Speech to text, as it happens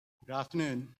Good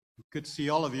afternoon. Good to see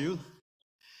all of you.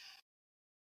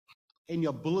 In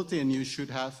your bulletin, you should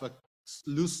have a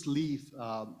loose leaf.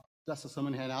 That's a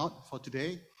sermon handout for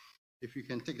today. If you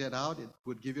can take that out, it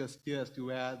would give you a steer as to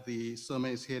where the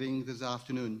sermon is heading this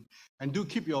afternoon. And do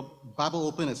keep your Bible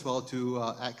open as well to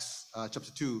Acts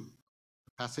chapter 2,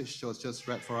 the passage that was just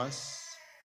read for us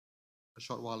a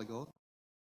short while ago.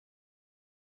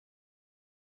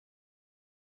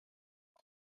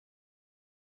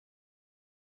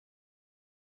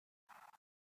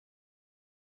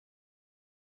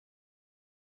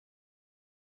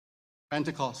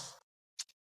 Pentecost.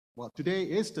 Well, today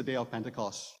is the day of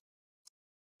Pentecost.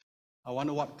 I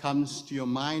wonder what comes to your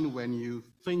mind when you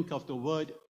think of the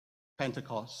word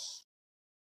Pentecost.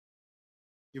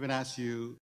 Even as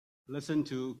you listen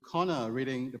to Connor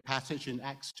reading the passage in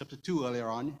Acts chapter 2 earlier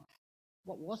on,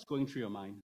 what was going through your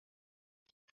mind?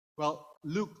 Well,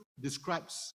 Luke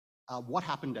describes what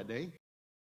happened that day.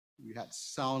 We had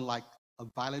sound like a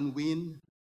violent wind,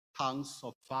 tongues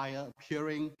of fire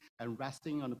appearing and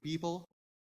resting on the people.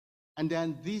 And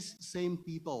then these same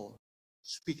people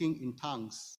speaking in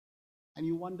tongues. And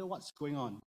you wonder what's going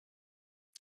on.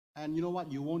 And you know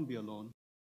what? You won't be alone.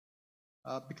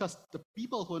 Because the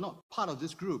people who are not part of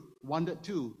this group wondered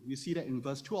too. You see that in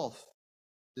verse 12.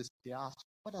 They asked,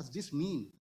 what does this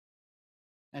mean?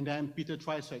 And then Peter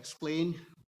tries to explain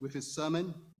with his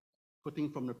sermon,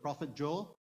 quoting from the prophet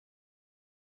Joel.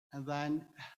 And then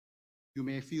you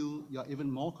may feel you're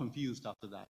even more confused after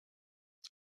that.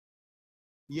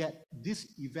 Yet this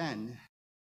event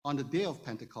on the day of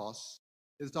Pentecost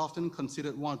is often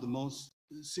considered one of the most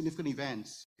significant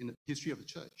events in the history of the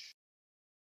church.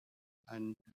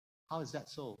 And how is that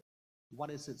so? What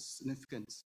is its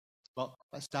significance? Well,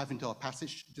 let's dive into our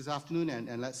passage this afternoon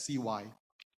and let's see why.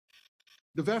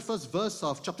 The very first verse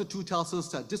of chapter 2 tells us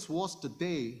that this was the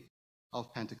day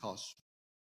of Pentecost.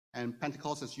 And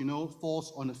Pentecost, as you know,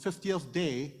 falls on the 50th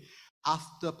day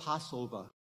after Passover.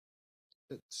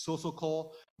 It's also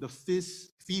called the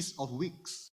Feast of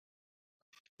Weeks.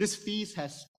 This feast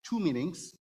has two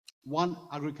meanings, one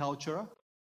agricultural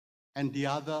and the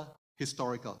other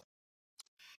historical.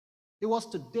 It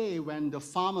was the day when the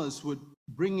farmers would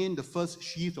bring in the first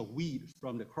sheaf of wheat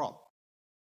from the crop.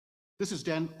 This is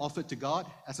then offered to God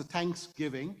as a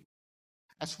thanksgiving,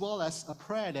 as well as a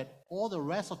prayer that all the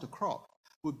rest of the crop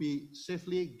would be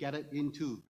safely gathered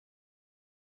into.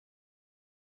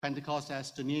 Pentecost,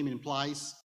 as the name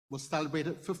implies, was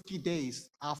celebrated 50 days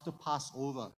after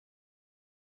Passover.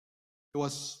 It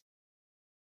was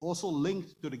also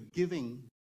linked to the giving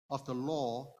of the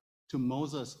law to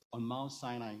Moses on Mount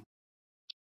Sinai,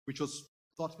 which was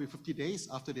thought to be 50 days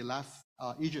after they left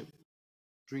Egypt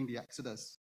during the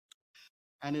Exodus.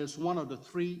 And it is one of the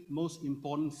three most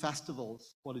important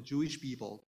festivals for the Jewish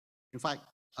people. In fact,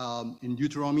 in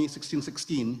Deuteronomy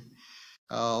 16:16,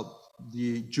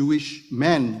 the Jewish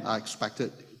men are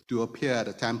expected to appear at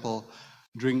the temple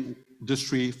during these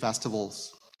three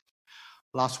festivals.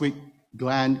 Last week,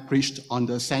 Glenn preached on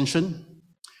the Ascension.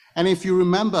 And if you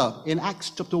remember, in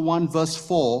Acts chapter 1, verse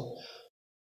 4,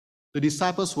 the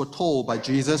disciples were told by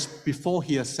Jesus before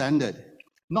he ascended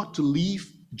not to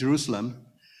leave Jerusalem,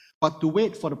 but to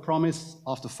wait for the promise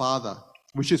of the Father,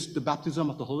 which is the baptism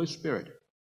of the Holy Spirit.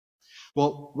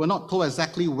 Well, we're not told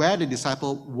exactly where the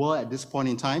disciples were at this point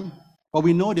in time, but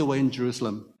we know they were in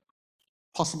Jerusalem,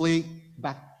 possibly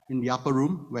back in the upper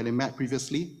room where they met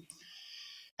previously.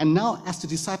 And now, as the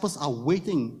disciples are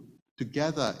waiting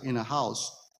together in a house,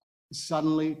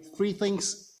 suddenly three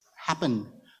things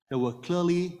happen that were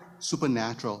clearly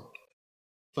supernatural.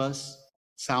 First,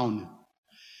 sound.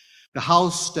 The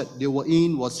house that they were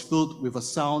in was filled with a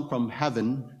sound from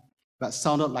heaven that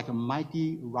sounded like a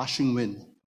mighty rushing wind.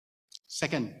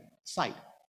 Second, sight.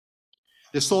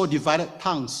 They saw divided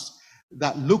tongues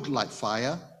that looked like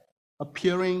fire,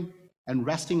 appearing and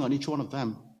resting on each one of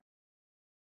them.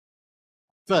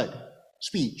 Third,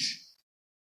 speech.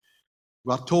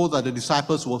 We are told that the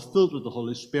disciples were filled with the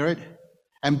Holy Spirit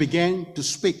and began to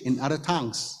speak in other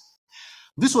tongues.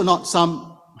 These were not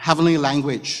some heavenly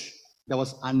language that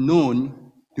was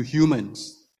unknown to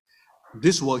humans.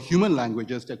 These were human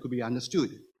languages that could be understood,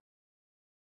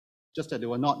 just that they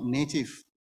were not native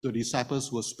to the disciples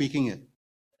who were speaking it.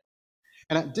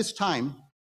 And at this time,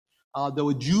 there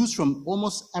were Jews from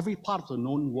almost every part of the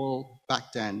known world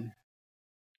back then.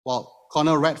 Well,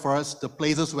 Connor read for us the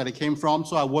places where they came from,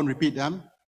 so I won't repeat them.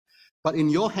 But in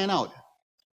your handout,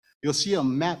 you'll see a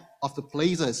map of the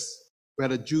places where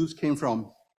the Jews came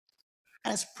from.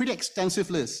 And it's a pretty extensive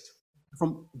list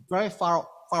from very far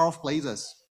off places,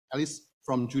 at least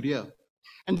from Judea.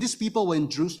 And these people were in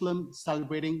Jerusalem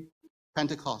celebrating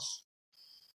Pentecost.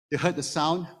 They heard the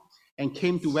sound, and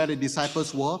came to where the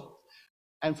disciples were.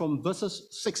 And from verses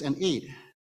 6 and 8,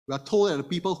 we are told that the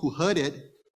people who heard it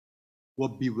were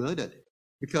bewildered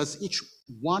because each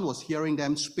one was hearing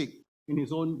them speak in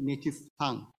his own native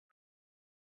tongue.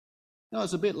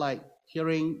 It's a bit like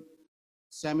hearing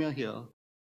Samuel here,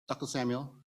 Dr.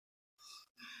 Samuel,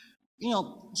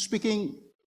 speaking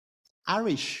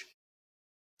Irish.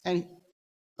 And,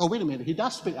 oh, wait a minute, he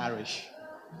does speak Irish.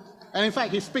 And in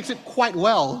fact, he speaks it quite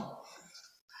well.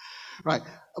 Right.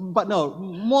 But no,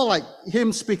 more like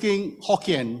him speaking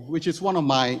Hokkien, which is one of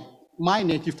my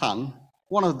native tongue,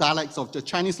 one of the dialects of the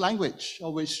Chinese language,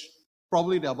 of which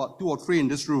probably there are about 2 or 3 in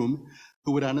this room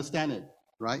who would understand it,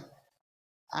 right?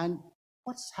 And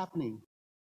what's happening?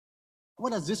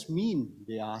 What does this mean,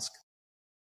 they ask?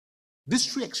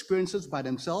 These 3 experiences by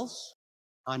themselves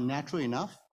are natural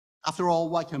enough. After all,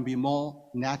 what can be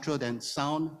more natural than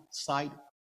sound, sight,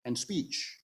 and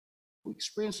speech? We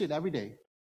experience it every day.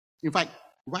 In fact,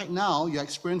 right now, you're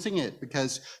experiencing it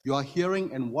because you are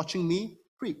hearing and watching me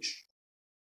preach.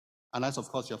 Unless, of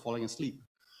course, you're falling asleep.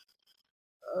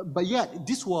 But yet,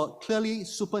 these were clearly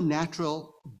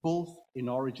supernatural, both in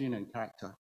origin and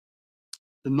character.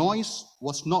 The noise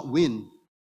was not wind,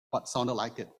 but sounded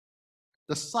like it.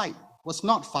 The sight was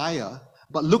not fire,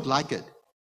 but looked like it.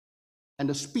 And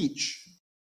the speech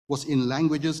was in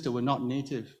languages that were not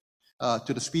native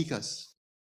to the speakers.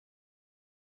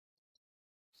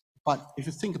 But if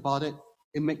you think about it,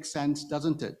 it makes sense,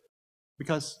 doesn't it?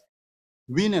 Because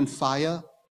wind and fire,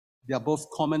 they are both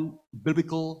common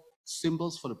biblical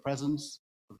symbols for the presence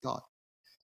of God.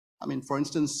 I mean, for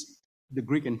instance, the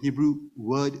Greek and Hebrew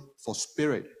word for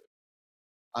spirit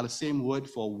are the same word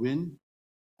for wind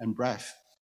and breath.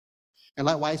 And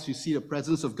likewise, you see the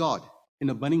presence of God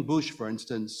in a burning bush, for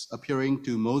instance, appearing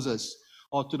to Moses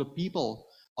or to the people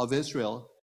of Israel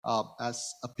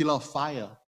as a pillar of fire,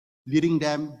 leading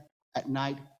them at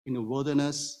night in the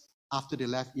wilderness after they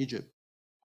left Egypt.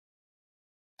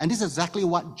 And this is exactly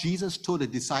what Jesus told the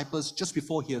disciples just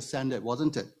before he ascended,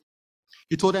 wasn't it?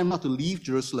 He told them not to leave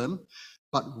Jerusalem,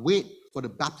 but wait for the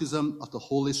baptism of the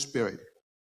Holy Spirit.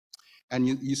 And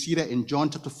you see that in John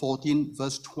chapter 14,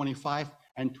 verse 25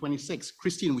 and 26.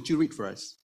 Christine, would you read for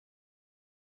us?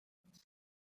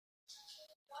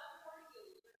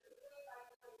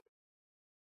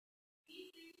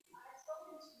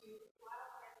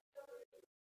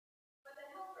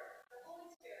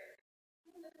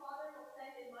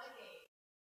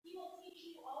 He will teach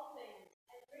you all things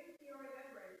and bring to your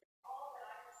remembrance all that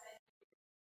I have said to you.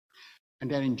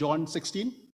 And then in John 16,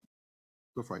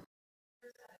 go for it.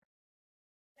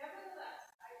 Nevertheless,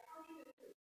 I tell you the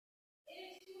truth. It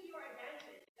is to your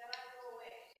advantage that I go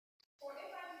away. For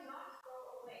if I do not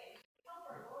go away, the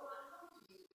Helper will not come to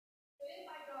you. But if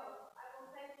I go, I will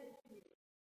send him to you.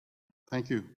 Thank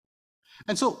you.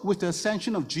 And so with the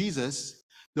ascension of Jesus,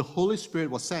 the Holy Spirit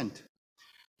was sent.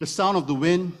 The sound of the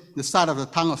wind, the sight of the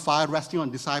tongue of fire resting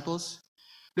on disciples,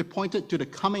 they pointed to the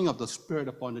coming of the Spirit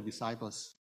upon the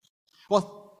disciples.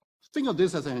 Well, think of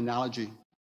this as an analogy.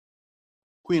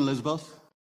 Queen Elizabeth,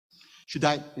 she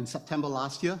died in September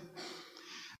last year.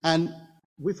 And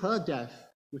with her death,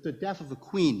 with the death of the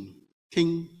Queen,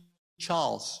 King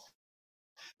Charles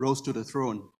rose to the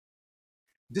throne.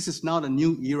 This is now the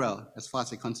new era, as far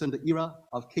as I'm concerned, the era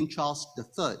of King Charles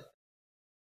III.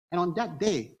 And on that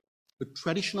day, the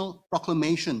traditional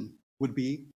proclamation would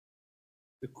be,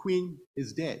 the Queen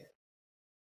is dead.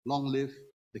 Long live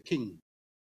the King.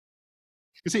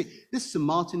 You see, this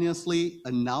simultaneously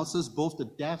announces both the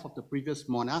death of the previous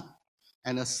monarch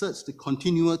and asserts the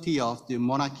continuity of the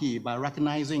monarchy by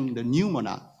recognizing the new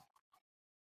monarch.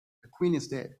 The Queen is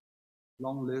dead.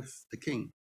 Long live the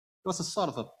King. It was a sort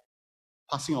of a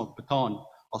passing of baton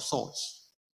of sorts.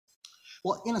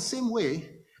 Well, in the same way,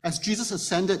 as Jesus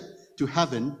ascended to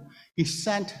heaven, he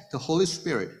sent the Holy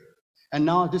Spirit. And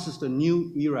now this is the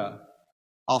new era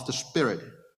of the Spirit.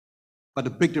 But the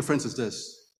big difference is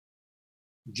this.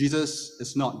 Jesus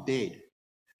is not dead.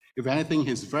 If anything,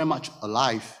 he's very much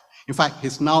alive. In fact,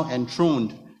 he's now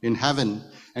enthroned in heaven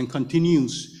and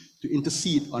continues to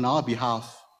intercede on our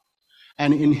behalf.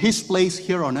 And in his place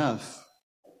here on earth,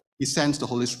 he sends the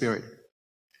Holy Spirit.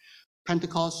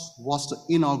 Pentecost was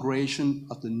the inauguration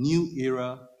of the new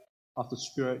era of the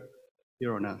Spirit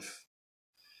here on earth.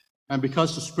 And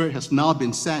because the Spirit has now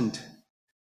been sent,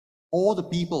 all the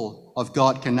people of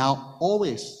God can now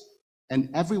always and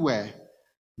everywhere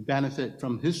benefit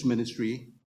from his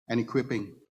ministry and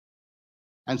equipping.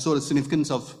 And so the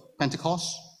significance of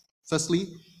Pentecost, firstly,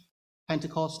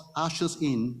 Pentecost ushers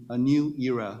in a new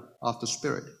era of the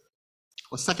Spirit.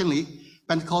 Well, secondly,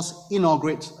 Pentecost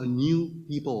inaugurates a new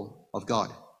people of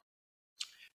God.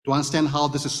 To understand how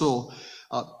this is so,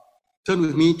 uh, turn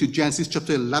with me to Genesis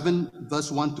chapter 11,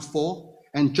 verse 1 to 4.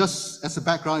 And just as a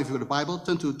background, if you have the Bible,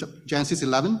 turn to Genesis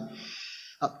 11.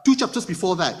 Two chapters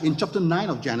before that, in chapter 9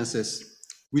 of Genesis,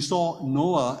 we saw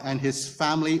Noah and his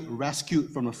family rescued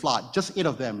from a flood. Just 8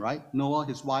 of them, right? Noah,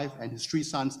 his wife, and his 3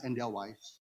 sons and their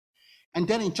wives. And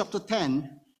then in chapter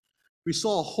 10, we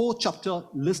saw a whole chapter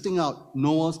listing out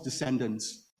Noah's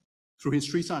descendants through his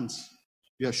 3 sons.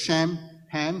 We have Shem,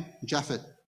 Ham, Japheth.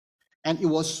 And it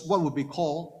was what would be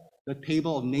called the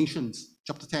Table of Nations,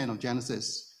 chapter 10 of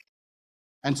Genesis.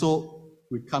 And so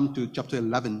we come to chapter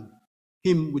 11.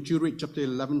 Him, would you read chapter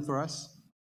 11 for us?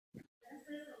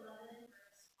 Genesis 11,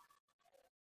 verse 1.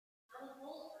 Now the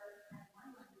whole earth had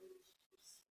one language,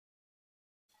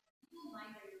 people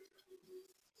migrated from the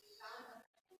east to the found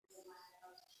of the land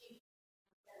of Canaan.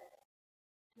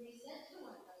 And they said to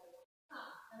one another, come,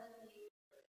 let us make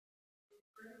and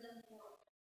burn them forth.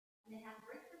 And they have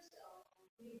brick for stone and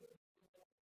clean.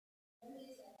 Then they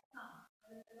said, come,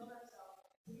 let us build ourselves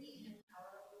a city and a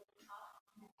tower over the top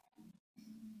of the heaven.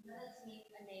 Let us make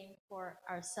a name for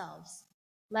ourselves,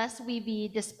 lest we be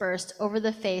dispersed over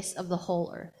the face of the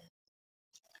whole earth.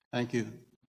 Thank you.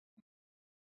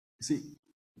 See,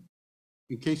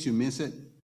 in case you miss it,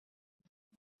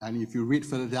 and if you read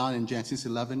further down in Genesis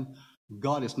 11,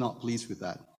 God is not pleased with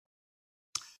that.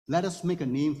 Let us make a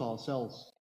name for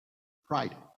ourselves.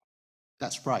 Pride.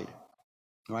 That's pride,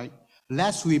 right?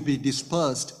 Lest we be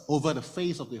dispersed over the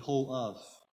face of the whole earth.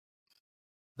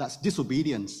 That's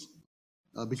disobedience.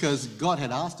 Because God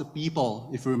had asked the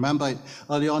people, if you remember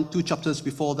early on, 2 chapters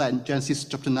before that, in Genesis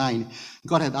chapter 9,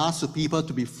 God had asked the people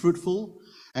to be fruitful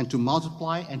and to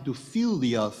multiply and to fill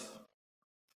the earth.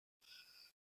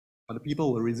 But the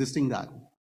people were resisting that.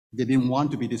 They didn't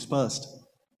want to be dispersed.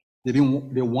 They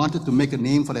wanted to make a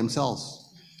name for themselves.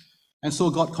 And so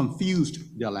God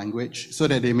confused their language so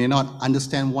that they may not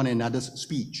understand one another's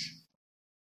speech.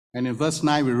 And in verse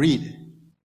 9 we read,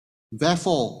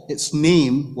 therefore its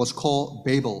name was called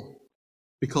Babel,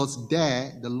 because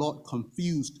there the Lord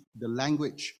confused the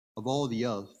language of all the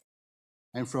earth.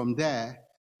 And from there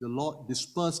the Lord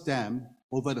dispersed them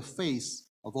over the face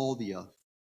of all the earth.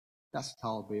 That's the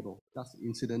Tower of Babel. That's the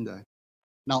incident there.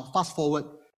 Now fast forward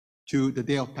to the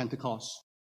day of Pentecost.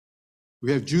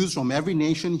 We have Jews from every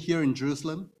nation here in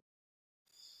Jerusalem.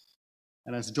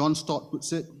 And as John Stott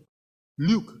puts it,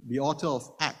 Luke, the author of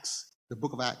Acts, the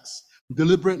book of Acts,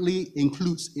 deliberately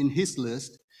includes in his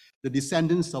list the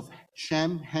descendants of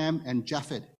Shem, Ham, and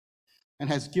Japheth, and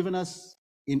has given us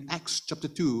in Acts chapter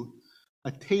 2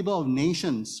 a table of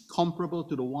nations comparable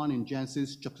to the one in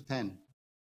Genesis chapter 10.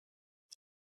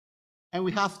 And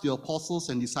we have the apostles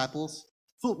and disciples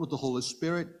filled with the Holy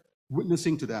Spirit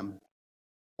witnessing to them.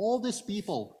 All these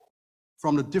people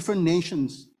from the different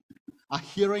nations are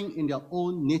hearing in their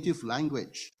own native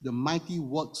language the mighty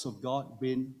works of God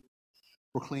being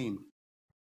proclaimed.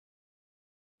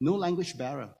 No language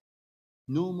barrier,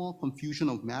 no more confusion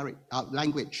of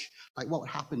language, like what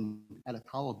happened at the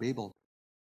Tower of Babel.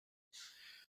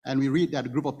 And we read that a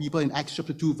group of people in Acts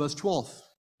chapter 2, verse 12,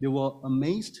 they were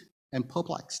amazed and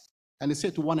perplexed. And they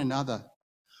said to one another,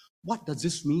 what does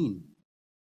this mean?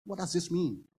 What does this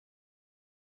mean?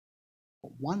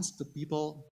 But once the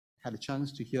people had a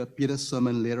chance to hear Peter's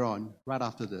sermon later on, right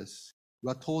after this,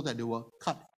 we are told that they were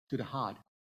cut to the heart.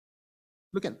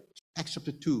 Look at Acts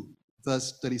chapter 2,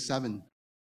 verse 37.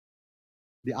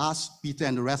 They asked Peter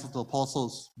and the rest of the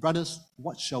apostles, brothers,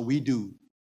 what shall we do?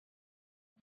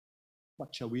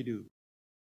 What shall we do?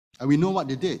 And we know what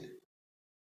they did.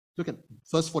 Look at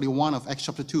verse 41 of Acts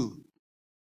chapter 2.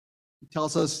 It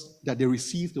tells us that they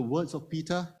received the words of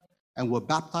Peter and were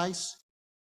baptized,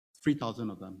 3,000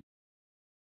 of them.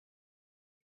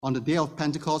 On the day of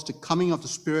Pentecost, the coming of the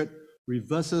Spirit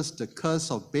reverses the curse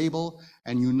of Babel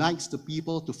and unites the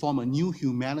people to form a new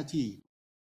humanity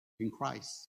in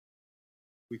Christ.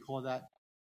 We call that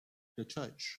the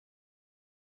church.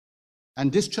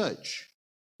 And this church,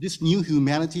 this new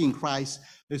humanity in Christ,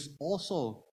 is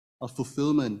also a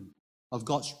fulfillment of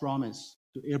God's promise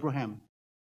to Abraham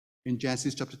in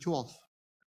Genesis chapter 12.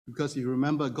 Because if you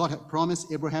remember, God had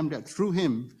promised Abraham that through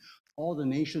him, all the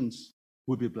nations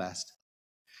would be blessed.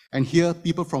 And here,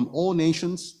 people from all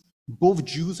nations, both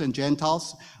Jews and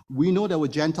Gentiles, we know there were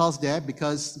Gentiles there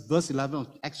because verse 11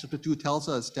 of Acts chapter 2 tells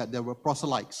us that there were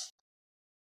proselytes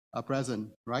present,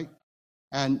 right?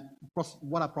 And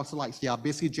what are proselytes? They are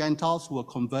basically Gentiles who were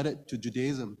converted to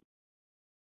Judaism.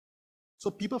 So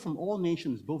people from all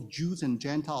nations, both Jews and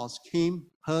Gentiles, came,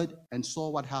 heard, and saw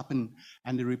what happened,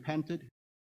 and they repented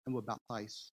and were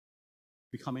baptized,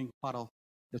 becoming part of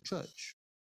the church.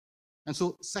 And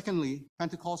so, secondly,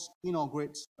 Pentecost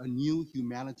inaugurates a new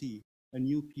humanity, a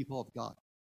new people of God.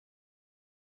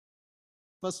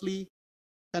 Firstly,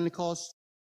 Pentecost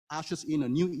ushers in a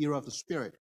new era of the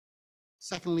Spirit.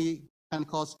 Secondly,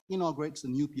 Pentecost inaugurates a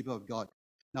new people of God.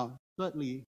 Now,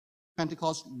 thirdly,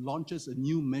 Pentecost launches a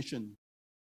new mission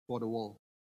for the world.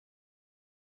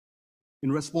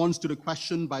 In response to the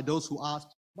question by those who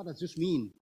asked, what does this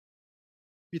mean?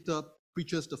 Peter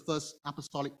preaches the first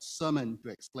apostolic sermon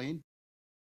to explain.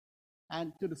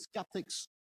 And to the skeptics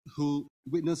who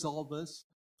witnessed all this,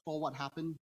 saw what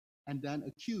happened, and then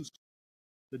accused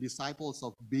the disciples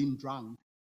of being drunk,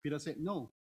 Peter said,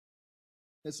 no,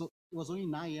 it was only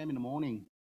 9 a.m. in the morning,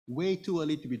 way too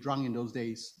early to be drunk in those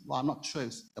days. Well, I'm not sure if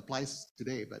it applies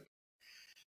today, but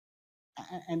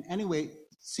and anyway,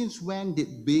 since when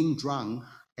did being drunk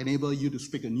enable you to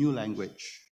speak a new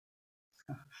language?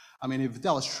 I mean, if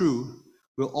that was true,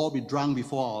 we'll all be drunk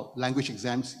before our language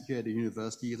exams here at the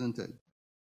university, isn't it?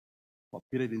 Well,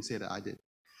 Peter didn't say that, I did.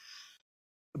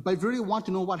 But if you really want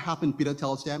to know what happened, Peter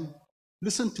tells them,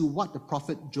 listen to what the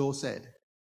prophet Joel said.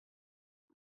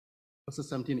 Verses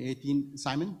 17, 18.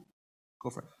 Simon, go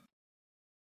for it.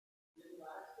 In the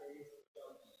last days,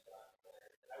 shall be God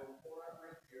declared, that I will pour out my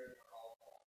spirit on all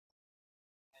flesh.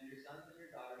 And your sons and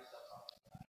your daughters shall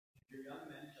prophesy. Your young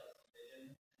men shall see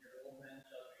visions, and your old men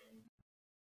shall dream.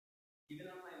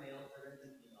 Even on my male servants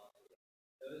and female servants,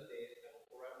 those days I will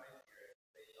pour out my spirit,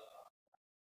 they shall prophesy.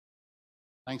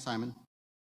 Thanks, Simon.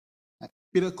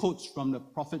 Peter quotes from the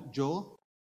prophet Joel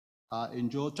in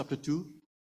Joel chapter 2.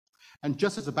 And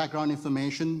just as a background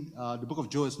information, the book of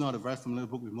Joel is not a very familiar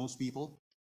book with most people.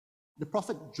 The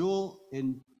prophet Joel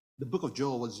in the book of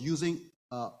Joel was using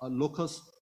a locust,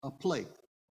 a plague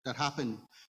that happened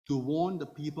to warn the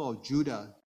people of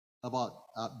Judah about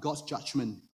God's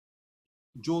judgment.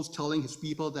 Joel's telling his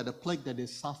people that the plague that they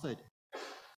suffered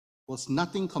was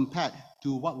nothing compared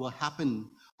to what will happen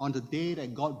on the day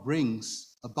that God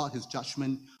brings about his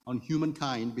judgment on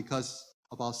humankind because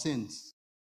of our sins.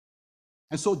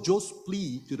 And so Joel's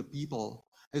plea to the people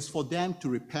is for them to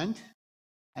repent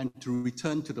and to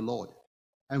return to the Lord.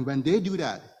 And when they do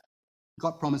that,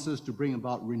 God promises to bring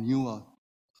about renewal.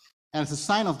 And as a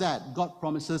sign of that, God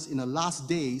promises in the last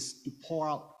days to pour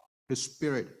out his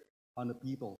Spirit on the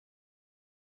people.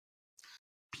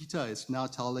 Peter is now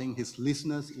telling his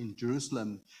listeners in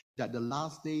Jerusalem that the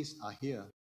last days are here.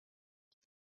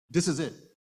 This is it.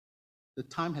 The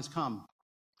time has come.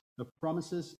 The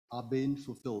promises are being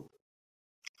fulfilled.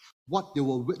 What they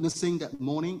were witnessing that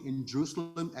morning in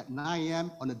Jerusalem at 9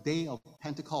 a.m. on the day of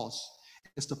Pentecost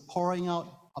is the pouring out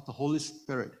of the Holy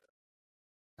Spirit.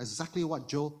 Exactly what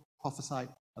Joel prophesied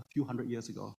a few hundred years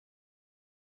ago.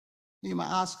 You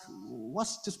might ask,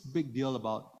 what's this big deal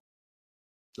about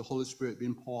the Holy Spirit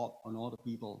being poured on all the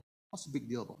people? What's the big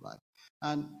deal about that?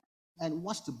 And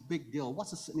what's the big deal?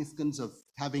 What's the significance of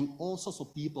having all sorts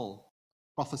of people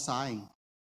prophesying?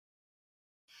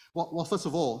 Well, first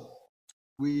of all,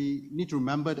 we need to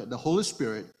remember that the Holy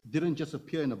Spirit didn't just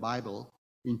appear in the Bible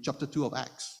in chapter 2 of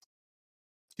Acts.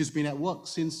 He's been at work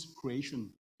since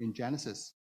creation in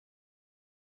Genesis.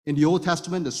 In the Old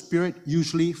Testament, the Spirit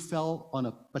usually fell on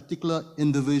a particular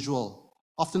individual,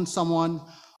 often someone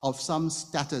of some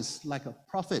status, like a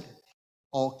prophet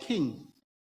or king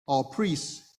or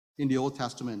priest in the Old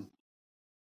Testament.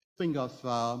 Think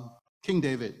of King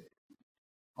David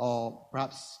or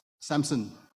perhaps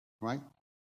Samson, right?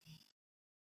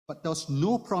 But there was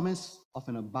no promise of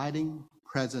an abiding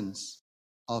presence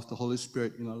of the Holy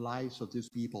Spirit in the lives of these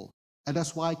people. And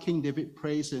that's why King David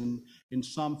prays in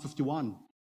Psalm 51,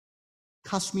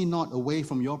 cast me not away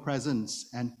from your presence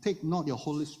and take not your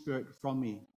Holy Spirit from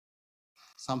me.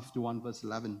 Psalm 51 verse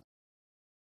 11.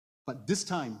 But this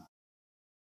time,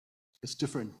 it's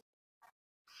different.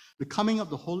 The coming of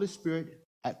the Holy Spirit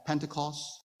at Pentecost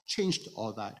changed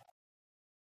all that.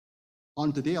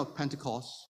 On the day of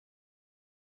Pentecost,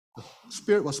 the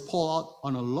Spirit was poured out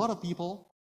on a lot of people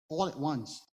all at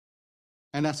once.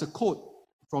 And as a quote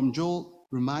from Joel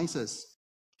reminds us,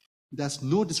 there's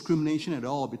no discrimination at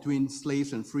all between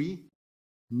slaves and free,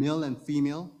 male and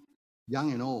female,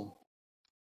 young and old.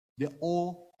 They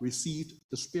all received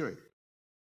the Spirit.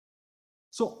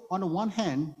 So on the one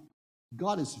hand,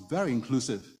 God is very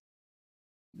inclusive.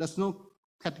 There's no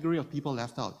category of people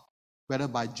left out, whether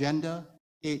by gender,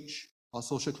 age, or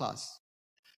social class.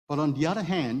 But on the other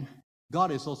hand,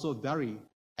 God is also very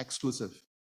exclusive.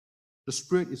 The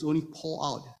Spirit is only poured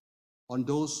out on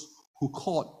those who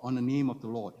called on the name of the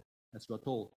Lord, as we're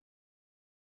told.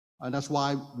 And that's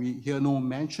why we hear no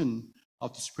mention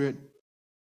of the Spirit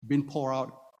being poured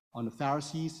out on the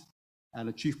Pharisees and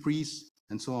the chief priests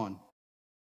and so on.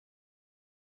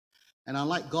 And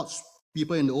unlike God's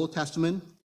people in the Old Testament,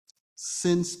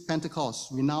 since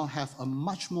Pentecost, we now have a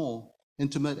much more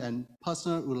intimate and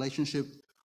personal relationship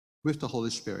with the Holy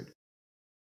Spirit.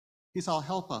 He's our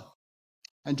helper.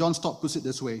 And John Stott puts it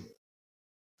this way,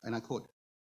 and I quote,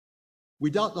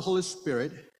 "Without the Holy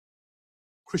Spirit,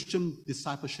 Christian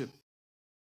discipleship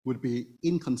would be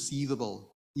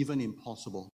inconceivable, even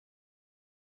impossible.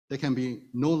 There can be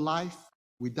no life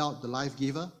without the life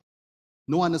giver,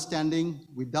 no understanding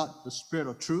without the Spirit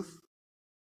of truth,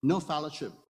 no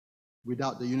fellowship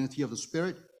without the unity of the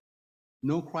Spirit,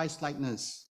 no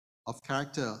Christ-likeness of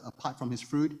character apart from his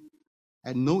fruit,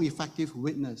 and no effective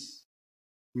witness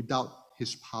without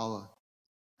his power.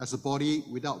 As a body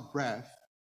without breath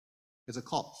is a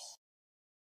corpse,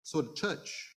 so the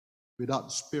church without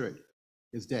the Spirit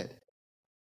is dead."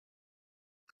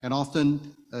 And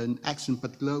often, in Acts in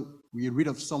particular, we read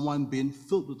of someone being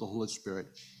filled with the Holy Spirit.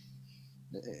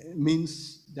 It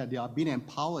means that they are being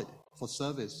empowered for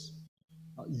service,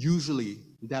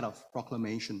 usually that of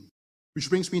proclamation. Which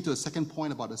brings me to a second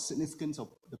point about the significance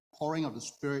of the pouring of the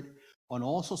Spirit on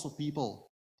all sorts of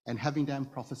people and having them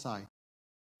prophesy.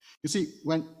 You see,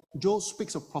 when Joel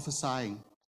speaks of prophesying,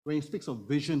 when he speaks of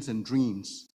visions and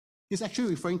dreams, he's actually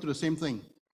referring to the same thing,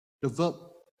 the verb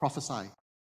prophesy.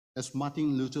 As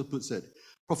Martin Luther puts it,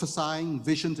 prophesying,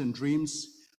 visions, and dreams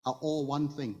are all one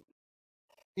thing.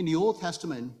 In the Old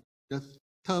Testament, the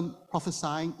term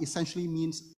prophesying essentially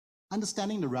means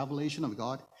understanding the revelation of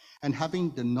God and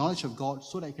having the knowledge of God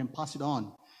so that you can pass it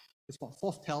on. It's about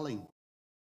foretelling.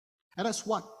 And that's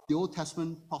what the Old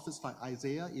Testament prophets like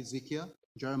Isaiah, Ezekiel,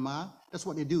 Jeremiah, that's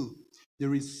what they do. They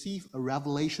receive a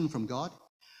revelation from God,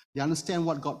 they understand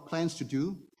what God plans to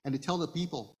do, and they tell the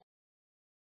people.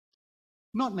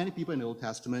 Not many people in the Old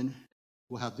Testament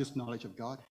will have this knowledge of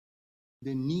God.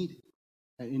 They need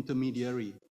an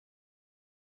intermediary,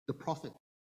 the prophet.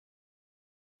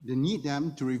 They need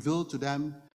them to reveal to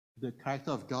them the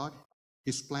character of God,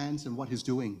 his plans, and what he's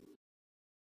doing.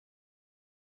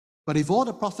 But if all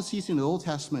the prophecies in the Old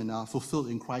Testament are fulfilled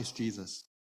in Christ Jesus,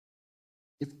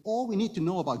 if all we need to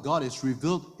know about God is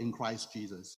revealed in Christ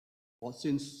Jesus, well,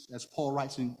 since, as Paul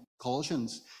writes in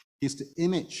Colossians, he's the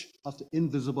image of the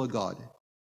invisible God,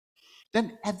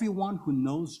 then everyone who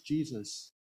knows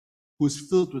Jesus, who is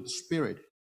filled with the Spirit,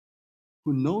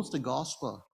 who knows the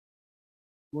gospel,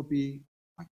 will be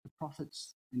like the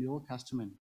prophets in the Old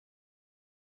Testament.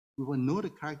 We will know the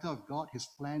character of God, his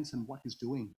plans, and what he's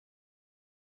doing.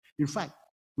 In fact,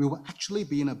 we will actually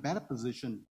be in a better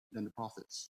position than the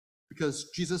prophets. Because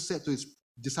Jesus said to his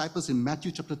disciples in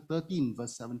Matthew chapter 13,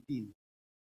 verse 17,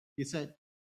 he said,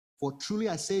 "For truly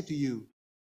I say to you,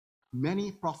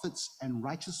 many prophets and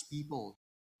righteous people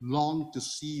long to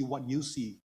see what you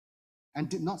see and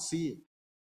did not see it,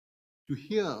 to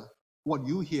hear what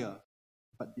you hear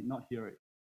but did not hear it."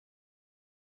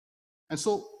 And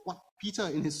so what Peter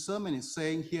in his sermon is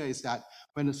saying here is that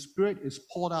when the Spirit is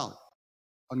poured out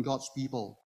on God's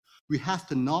people, we have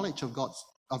the knowledge of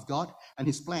God and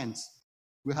his plans.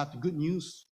 We have the good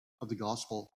news of the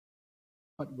gospel,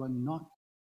 but we're not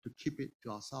to keep it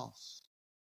to ourselves.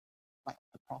 Like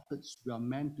the prophets, we are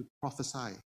meant to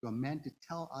prophesy. We are meant to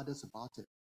tell others about it.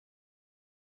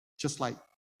 Just like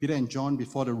Peter and John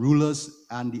before the rulers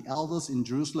and the elders in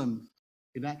Jerusalem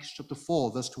in Acts chapter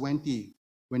 4, verse 20,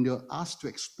 when they were asked to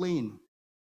explain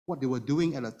what they were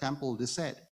doing at the temple, they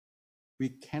said, "We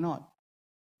cannot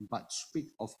but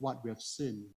speak of what we have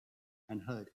seen and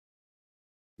heard."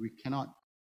 We cannot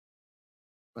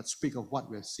but speak of what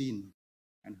we have seen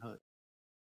and heard.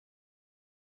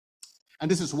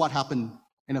 And this is what happened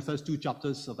in the first two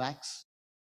chapters of Acts.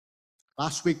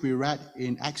 Last week we read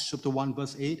in Acts chapter 1,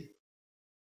 verse 8,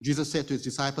 Jesus said to his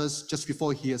disciples just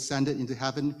before he ascended into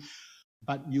heaven,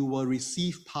 "But you will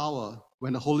receive power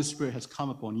when the Holy Spirit has come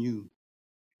upon you,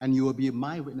 and you will be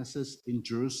my witnesses in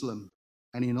Jerusalem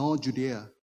and in all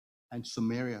Judea and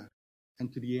Samaria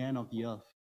and to the end of the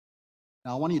earth."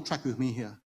 Now I want you to track with me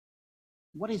here.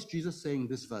 What is Jesus saying in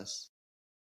this verse?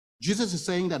 Jesus is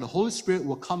saying that the Holy Spirit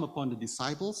will come upon the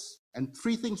disciples and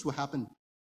three things will happen.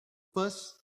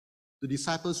 First, the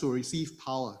disciples will receive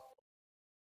power.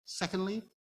 Secondly,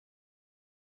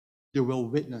 they will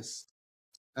witness.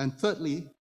 And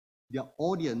thirdly, their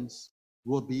audience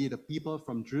will be the people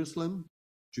from Jerusalem,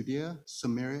 Judea,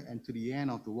 Samaria, and to the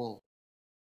end of the world.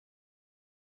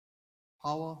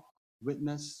 Power,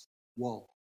 witness, world.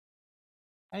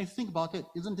 And if you think about it,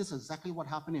 isn't this exactly what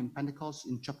happened in Pentecost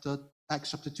in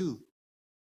Acts chapter 2?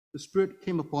 The Spirit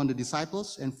came upon the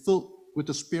disciples, and filled with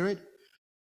the Spirit,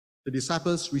 the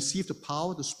disciples received the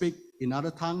power to speak in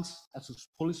other tongues as the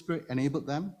Holy Spirit enabled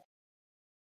them.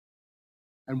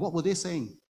 And what were they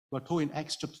saying? We're told in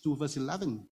Acts chapter 2, verse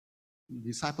 11, the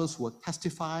disciples were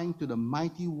testifying to the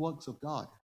mighty works of God.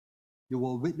 They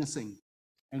were witnessing.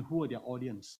 And who were their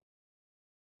audience?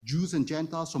 Jews and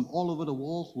Gentiles from all over the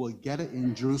world were gathered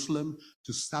in Jerusalem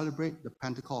to celebrate the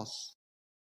Pentecost.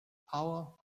 Power,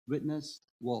 witness,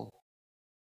 war.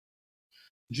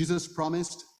 Jesus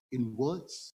promised in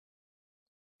words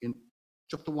in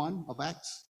chapter 1 of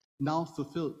Acts, now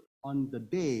fulfilled on the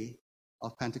day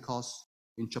of Pentecost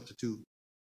in chapter 2.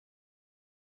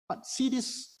 But see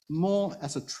this more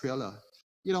as a trailer.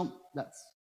 You know, that's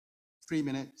 3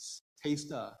 minutes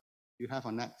taster you have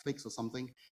on Netflix or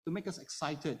something to make us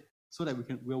excited so that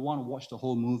we'll want to watch the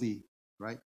whole movie,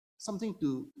 right? Something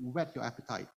to whet your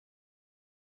appetite.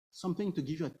 Something to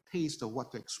give you a taste of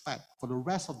what to expect for the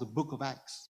rest of the book of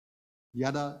Acts, the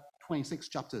other 26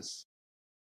 chapters.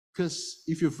 Because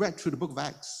if you've read through the book of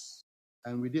Acts,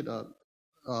 and we did a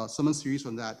sermon series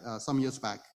on that some years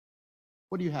back,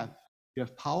 what do you have? You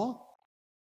have power.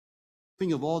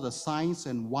 Think of all the signs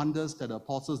and wonders that the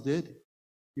apostles did.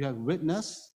 You have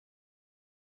witness.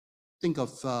 Think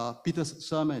of Peter's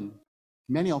sermon,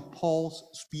 many of Paul's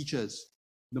speeches,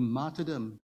 the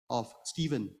martyrdom of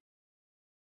Stephen,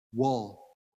 war.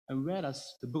 And where does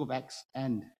the book of Acts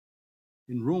end?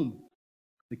 In Rome,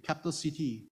 the capital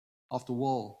city of the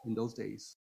world in those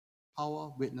days.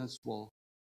 Power, witness, war.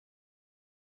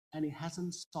 And it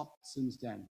hasn't stopped since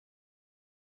then.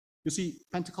 You see,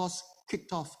 Pentecost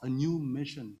kicked off a new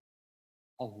mission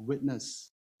of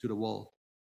witness to the world.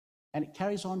 And it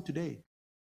carries on today.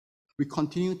 We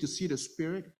continue to see the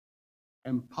Spirit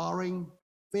empowering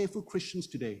faithful Christians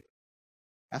today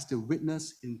as they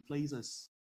witness in places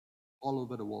all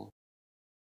over the world.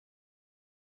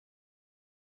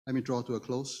 Let me draw to a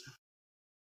close.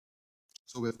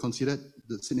 So we have considered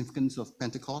the significance of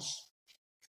Pentecost.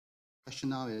 The question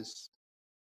now is,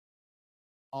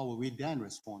 how will we then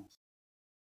respond?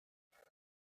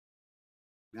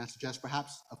 May I suggest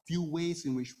perhaps a few ways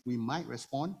in which we might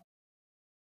respond?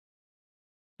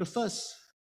 The first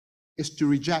is to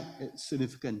reject its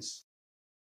significance.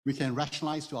 We can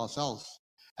rationalize to ourselves,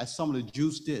 as some of the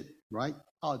Jews did, right?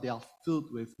 How they are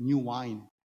filled with new wine.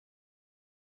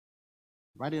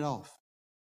 Write it off.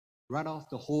 Write off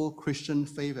the whole Christian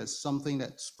faith as something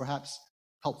that's perhaps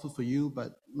helpful for you,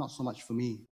 but not so much for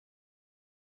me.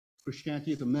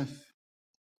 Christianity is a myth,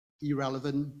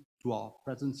 irrelevant to our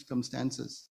present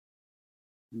circumstances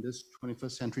in this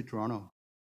 21st century Toronto.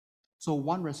 So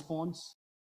one response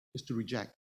is to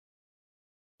reject.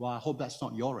 Well, I hope that's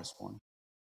not your response.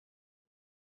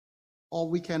 Or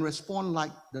we can respond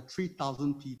like the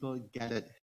 3,000 people gathered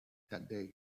that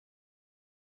day.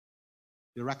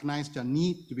 They recognized their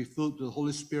need to be filled with the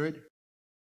Holy Spirit.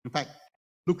 In fact,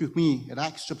 look with me at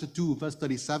Acts chapter 2, verse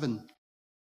 37.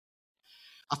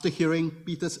 After hearing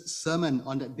Peter's sermon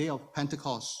on that day of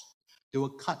Pentecost, they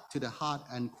were cut to the heart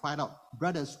and cried out,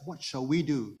 "Brothers, what shall we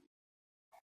do?"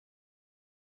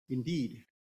 Indeed,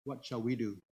 what shall we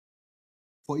do?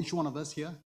 For each one of us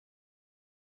here,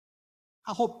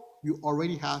 I hope you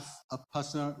already have a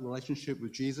personal relationship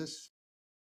with Jesus.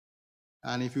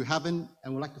 And if you haven't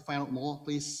and would like to find out more,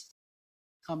 please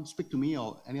come speak to me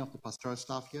or any of the pastoral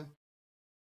staff here.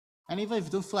 And even if you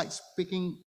don't feel like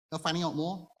speaking or finding out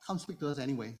more, come speak to us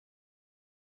anyway.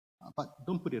 But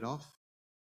don't put it off,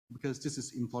 because this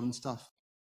is important stuff.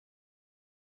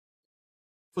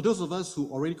 For those of us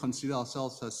who already consider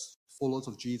ourselves as followers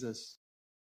of Jesus,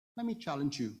 let me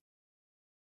challenge you.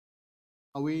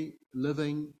 Are we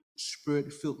living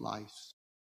Spirit-filled lives?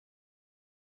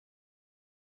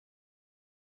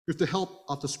 With the help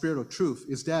of the Spirit of truth,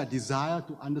 is there a desire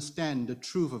to understand the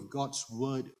truth of God's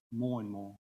word more and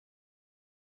more?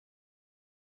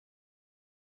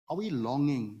 Are we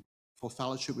longing for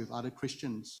fellowship with other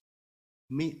Christians,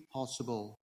 made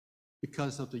possible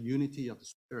because of the unity of the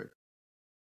Spirit?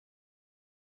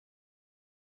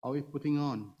 Are we putting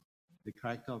on the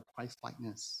character of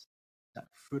Christ-likeness, that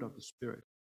fruit of the Spirit?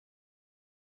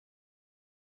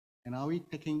 And are we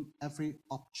taking every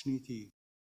opportunity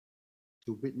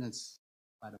to witness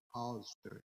by the power of the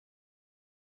Spirit?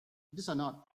 These are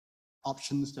not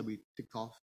options that we tick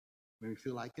off when we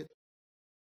feel like it.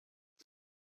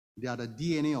 They are the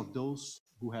DNA of those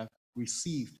who have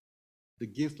received the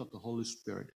gift of the Holy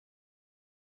Spirit,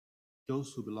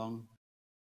 those who belong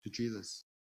to Jesus.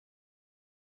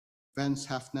 Vance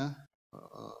Havner,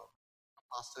 a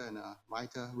pastor and a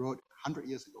writer, wrote 100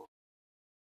 years ago,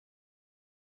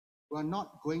 "We are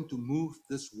not going to move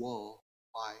this world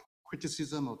by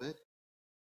criticism of it,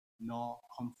 nor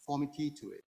conformity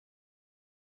to it,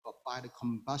 but by the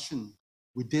combustion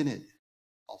within it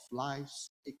of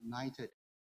lives ignited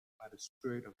by the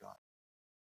Spirit of God."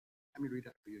 Let me read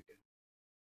that for you again.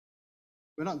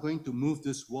 We're not going to move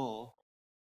this world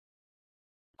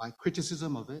by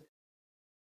criticism of it,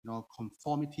 nor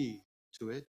conformity to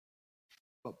it,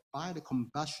 but by the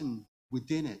combustion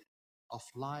within it of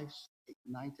lives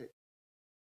ignited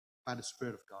by the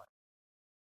Spirit of God.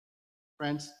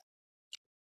 Friends,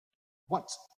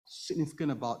 what's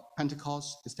significant about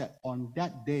Pentecost is that on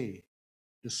that day,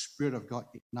 the Spirit of God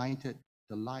ignited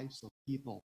the lives of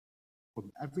people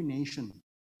from every nation,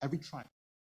 every tribe,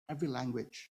 every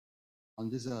language on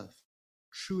this earth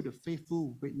through the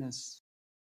faithful witness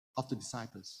of the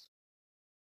disciples.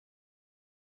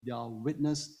 Their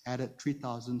witness added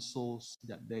 3,000 souls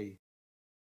that day.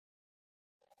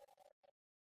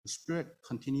 The Spirit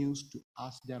continues to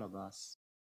ask that of us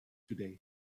today.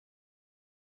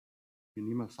 In the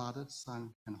name of Father,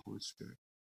 Son, and Holy Spirit.